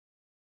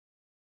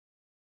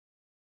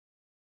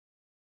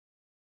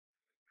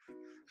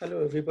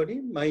Hello,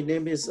 everybody. My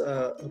name is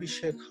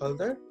Abhishek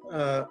Haldar.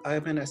 I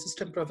am an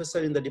assistant professor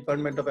in the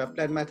Department of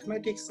Applied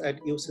Mathematics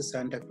at UC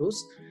Santa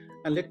Cruz.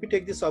 And let me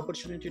take this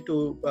opportunity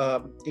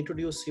to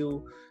introduce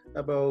you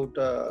about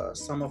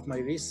some of my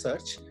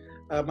research.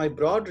 My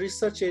broad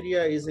research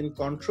area is in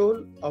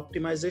control,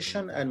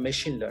 optimization, and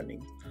machine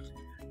learning.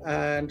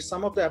 And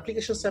some of the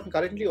applications I'm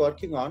currently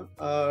working on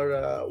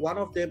are, one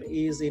of them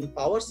is in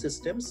power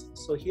systems.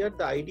 So here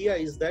the idea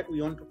is that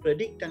we want to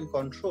predict and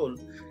control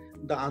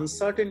the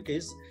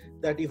uncertainties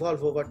that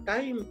evolve over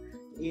time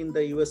in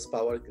the US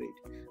power grid.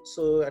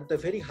 So at the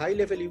very high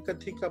level, you can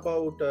think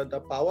about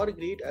the power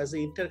grid as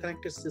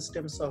interconnected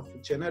systems of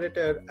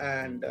generator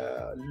and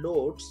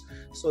loads.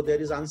 So there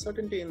is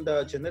uncertainty in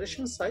the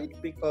generation side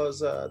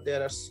because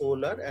there are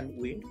solar and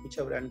wind, which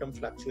have random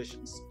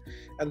fluctuations.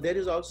 And there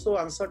is also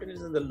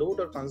uncertainties in the load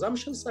or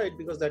consumption side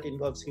because that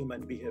involves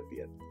human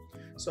behavior.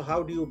 So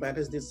how do you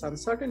manage these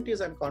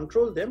uncertainties and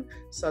control them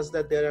such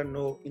that there are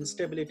no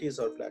instabilities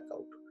or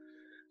blackout?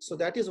 So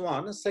that is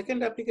one.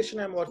 Second application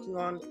I'm working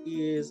on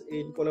is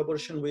in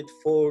collaboration with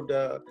Ford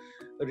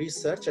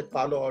Research at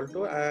Palo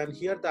Alto. And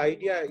here the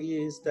idea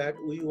is that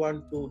we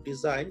want to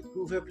design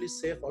provably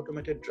safe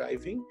automated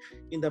driving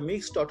in the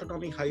mixed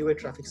autonomy highway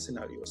traffic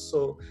scenarios.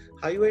 So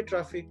highway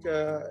traffic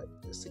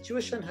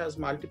situation has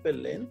multiple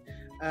lanes.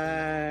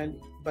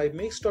 And by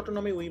mixed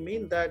autonomy, we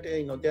mean that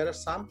there are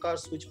some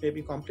cars which may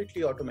be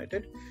completely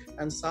automated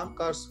and some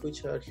cars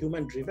which are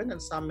human driven,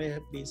 and some may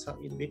be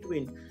some in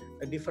between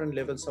different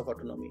levels of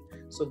autonomy.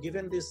 So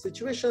given these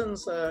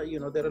situations, there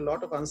are a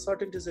lot of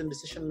uncertainties in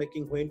decision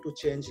making, when to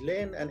change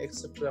lane and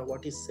etc.,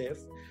 what is safe,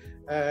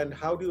 and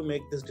how do you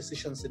make these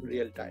decisions in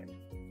real time.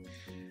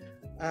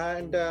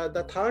 And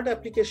the third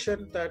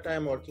application that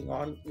I'm working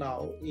on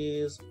now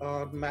is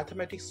on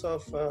mathematics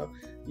of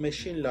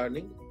machine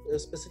learning,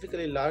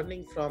 specifically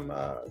learning from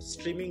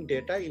streaming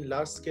data in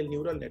large-scale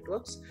neural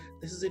networks.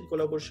 This is in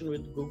collaboration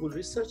with Google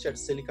Research at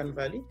Silicon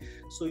Valley.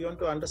 So you want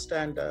to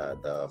understand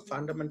the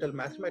fundamental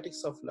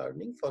mathematics of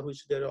learning, for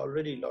which there are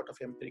already a lot of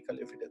empirical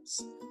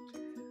evidence.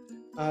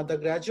 The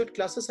graduate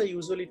classes I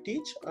usually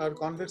teach are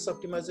convex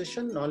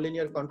optimization,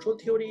 nonlinear control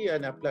theory,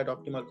 and applied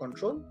optimal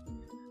control.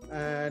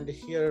 And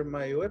here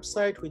my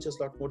website, which has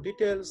a lot more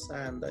details,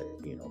 and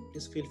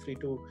please feel free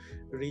to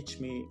reach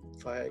me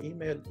via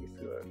email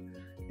if you are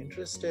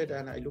interested,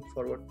 and I look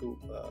forward to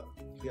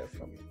hear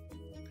from you.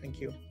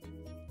 Thank you.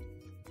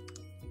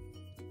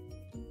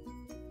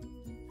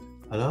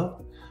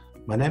 Hello,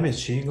 my name is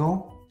Qi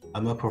Gong.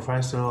 I'm a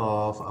professor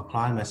of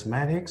applied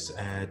mathematics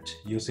at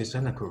UC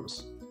Santa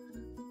Cruz.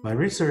 My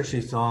research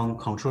is on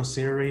control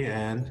theory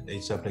and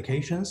its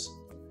applications.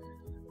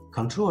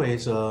 Control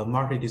is a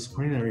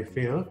multidisciplinary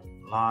field,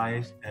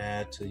 lies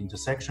at the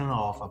intersection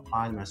of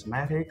applied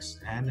mathematics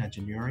and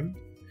engineering.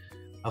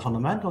 A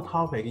fundamental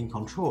topic in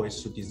control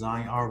is to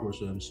design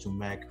algorithms to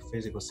make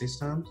physical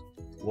systems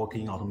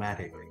working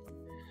automatically.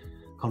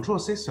 Control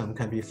systems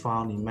can be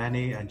found in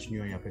many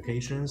engineering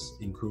applications,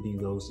 including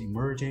those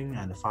emerging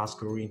and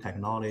fast-growing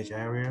technology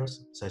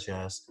areas such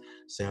as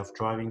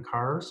self-driving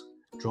cars,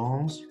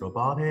 drones,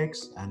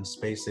 robotics, and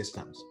space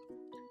systems.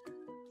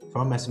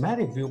 From a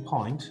mathematical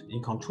viewpoint,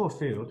 in control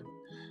field,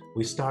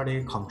 we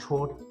study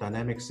controlled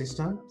dynamic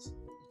systems,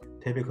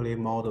 typically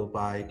modeled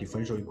by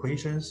differential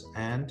equations,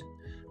 and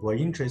we're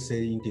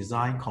interested in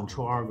design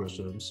control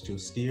algorithms to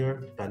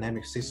steer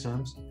dynamic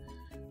systems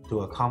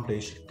to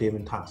accomplish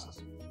given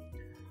tasks.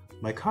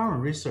 My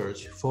current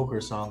research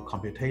focuses on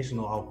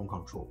computational outcome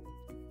control.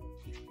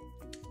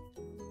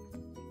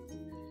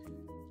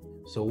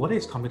 So what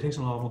is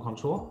computational outcome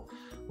control?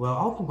 Well,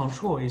 outcome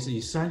control is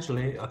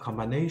essentially a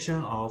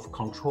combination of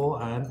control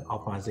and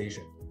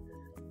optimization.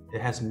 It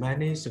has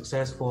many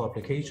successful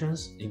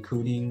applications,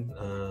 including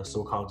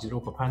so-called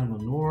zero-propellant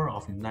maneuver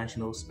of the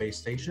International Space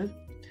Station.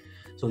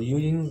 So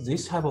using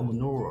this type of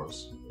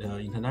maneuvers,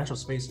 International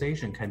Space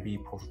Station can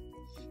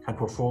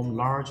perform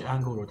large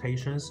angle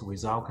rotations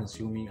without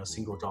consuming a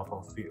single drop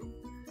of fuel.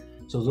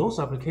 So those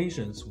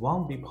applications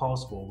won't be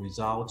possible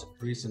without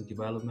recent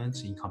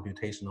developments in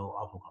computational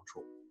outcome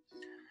control.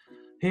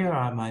 Here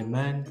are my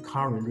main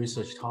current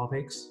research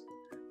topics.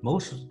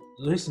 Most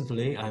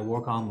recently, I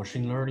work on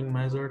machine learning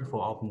method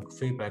for outcome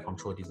feedback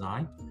control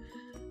design.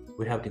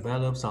 We have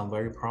developed some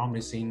very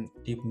promising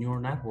deep neural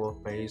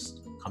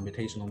network-based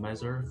computational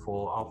method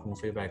for outcome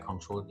feedback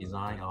control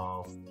design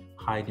of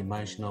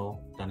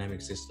high-dimensional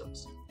dynamic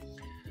systems.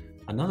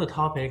 Another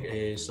topic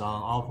is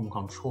on outcome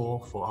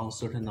control for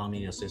uncertain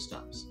nonlinear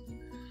systems.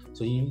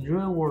 So in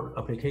real-world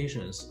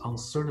applications,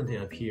 uncertainty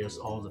appears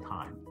all the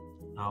time.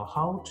 Now,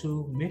 how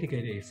to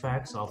mitigate the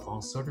effects of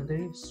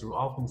uncertainty through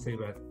outcome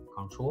feedback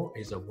control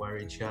is a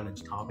very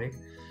challenging topic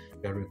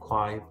that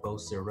requires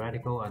both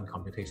theoretical and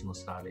computational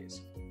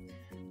studies.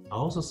 I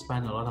also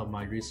spend a lot of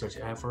my research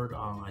effort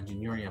on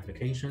engineering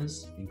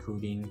applications,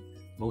 including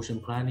motion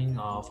planning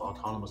of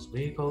autonomous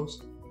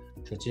vehicles,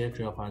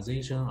 trajectory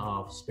optimization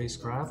of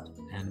spacecraft,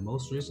 and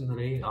most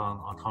recently on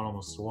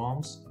autonomous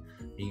swarms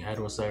in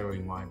adversarial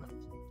environment.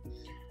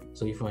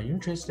 So if you are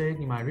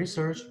interested in my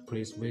research,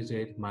 please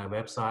visit my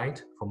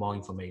website for more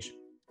information.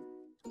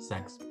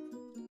 Thanks.